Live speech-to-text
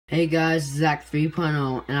Hey guys, Zach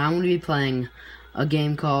 3.0, and I'm going to be playing a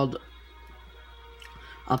game called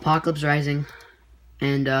Apocalypse Rising,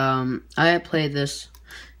 and I played this.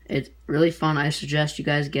 It's really fun. I suggest you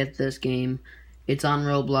guys get this game. It's on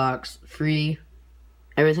Roblox, free.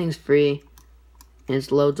 Everything's free, and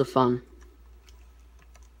it's loads of fun.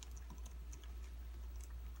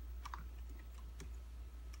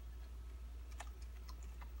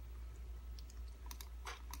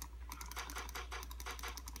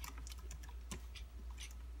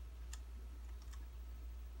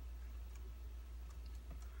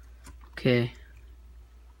 Okay.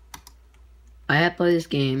 I have played this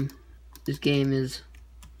game. This game is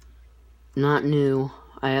not new.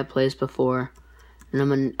 I have played this before.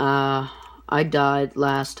 And I died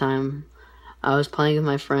last time. I was playing with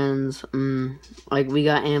my friends. Like, we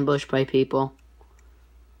got ambushed by people.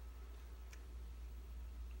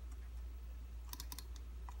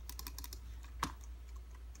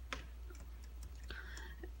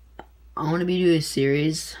 I want to be doing a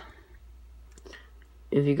series.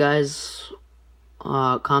 If you guys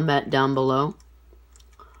comment down below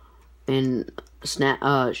and snap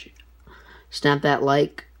that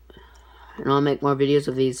like, and I'll make more videos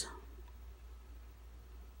of these.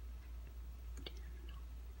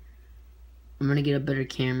 I'm gonna get a better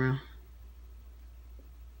camera.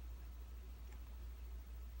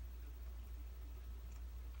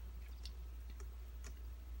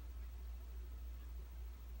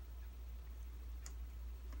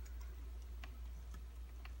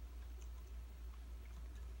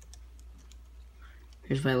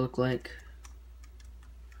 Here's what I look like.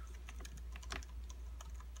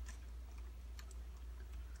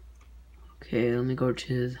 Okay, let me go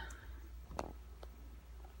to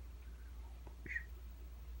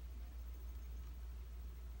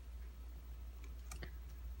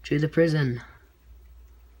the prison.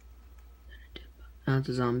 That's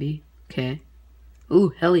a zombie. Okay.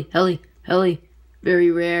 Ooh, heli.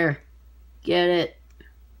 Very rare. Get it.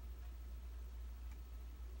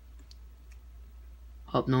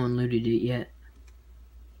 Hope no one looted it yet.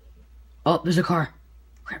 Oh, there's a car.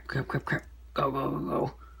 Crap.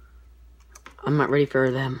 Go. I'm not ready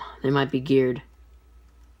for them. They might be geared.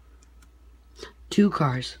 2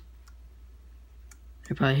 cars.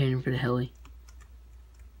 They're probably heading for the heli.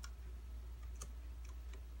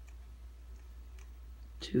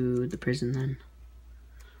 To the prison then.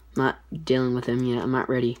 I'm not dealing with them yet. I'm not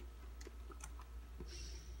ready.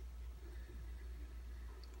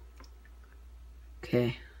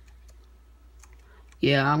 Okay.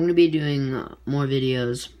 Yeah, I'm gonna be doing more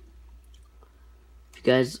videos. If you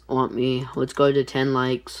guys want me, let's go to 10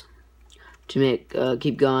 likes to make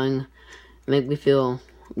keep going, make me feel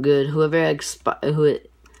good. Who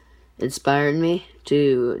inspired me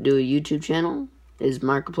to do a YouTube channel is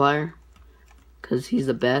Markiplier, because he's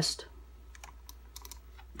the best.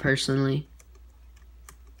 Personally,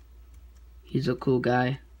 he's a cool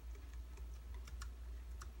guy.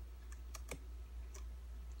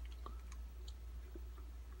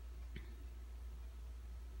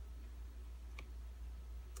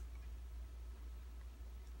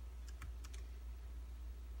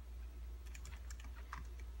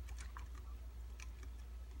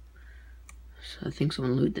 So I think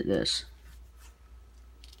someone looted this.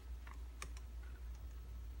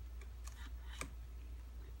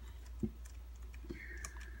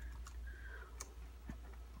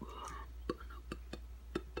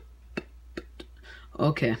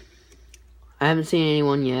 Okay. I haven't seen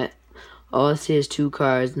anyone yet. All I see is 2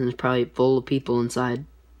 cars, and there's probably full of people inside.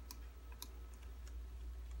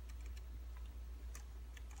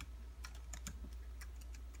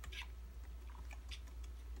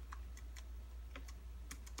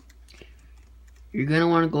 You're gonna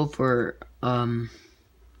want to go for yeah,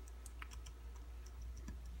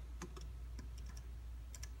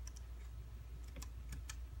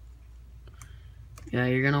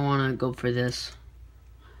 you're gonna want to go for this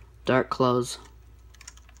dark clothes.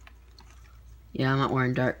 Yeah, I'm not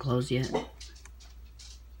wearing dark clothes yet.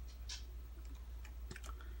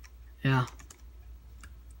 Yeah.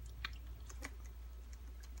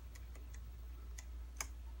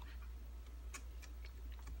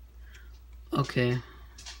 Okay.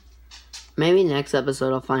 Maybe next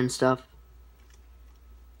episode I'll find stuff.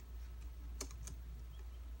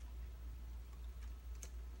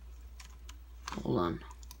 Hold on.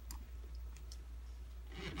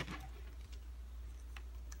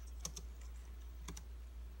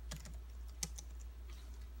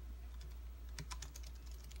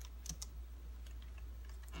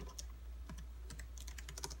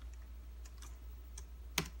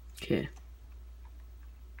 Okay.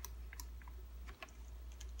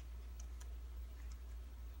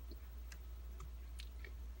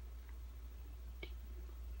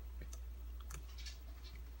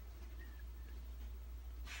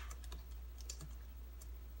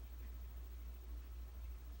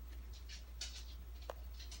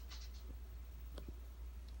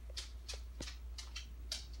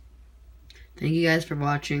 Thank you guys for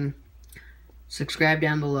watching. Subscribe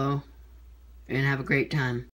down below, and have a great time.